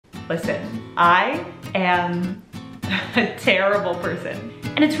Listen, I am a terrible person.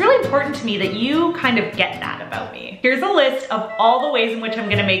 And it's really important to me that you kind of get that about me. Here's a list of all the ways in which I'm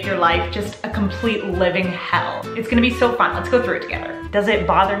gonna make your life just a complete living hell. It's gonna be so fun. Let's go through it together. Does it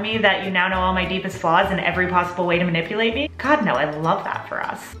bother me that you now know all my deepest flaws and every possible way to manipulate me? God, no, I love that for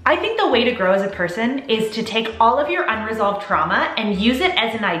us. I think the way to grow as a person is to take all of your unresolved trauma and use it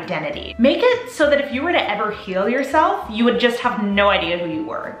as an identity. Make it so that if you were to ever heal yourself, you would just have no idea who you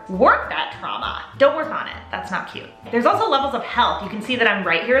were. Work that trauma. Don't work on it. That's not cute. There's also levels of health. You can see that I'm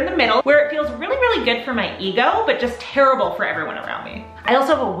right here in the middle, where it feels really, really good for my ego, but just terrible for everyone around me. I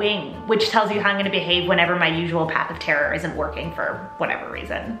also have a wing, which tells you how I'm gonna behave whenever my usual path of terror isn't working for whatever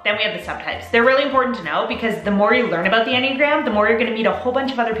reason. Then we have the subtypes. They're really important to know because the more you learn about the Enneagram, the more you're gonna meet a whole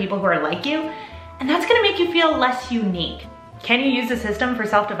bunch of other people who are like you, and that's gonna make you feel less unique. Can you use the system for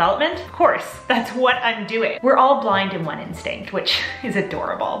self-development? Of course, that's what I'm doing. We're all blind in one instinct, which is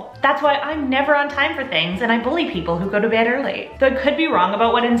adorable. That's why I'm never on time for things and I bully people who go to bed early. Though I could be wrong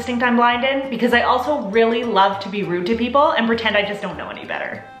about what instinct I'm blind in because I also really love to be rude to people and pretend I just don't know any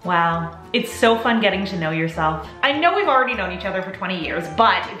better. Wow, it's so fun getting to know yourself. I know we've already known each other for 20 years,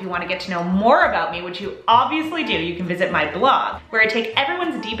 but if you want to get to know more about me, which you obviously do, you can visit my blog, where I take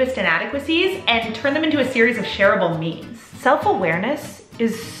everyone's deepest inadequacies and turn them into a series of shareable memes. Self-awareness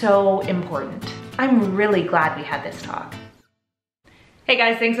is so important. I'm really glad we had this talk. Hey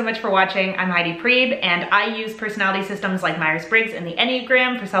guys, thanks so much for watching. I'm Heidi Priebe, and I use personality systems like Myers-Briggs and the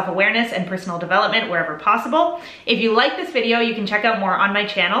Enneagram for self-awareness and personal development wherever possible. If you like this video, you can check out more on my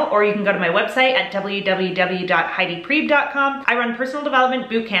channel, or you can go to my website at www.heidipriebe.com. I run personal development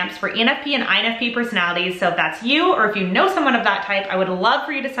boot camps for ENFP and INFP personalities, so if that's you, or if you know someone of that type, I would love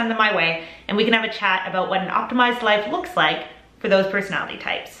for you to send them my way, and we can have a chat about what an optimized life looks like for those personality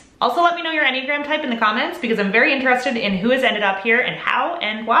types. Also, let me know your Enneagram type in the comments because I'm very interested in who has ended up here and how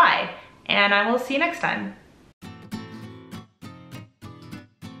and why. And I will see you next time.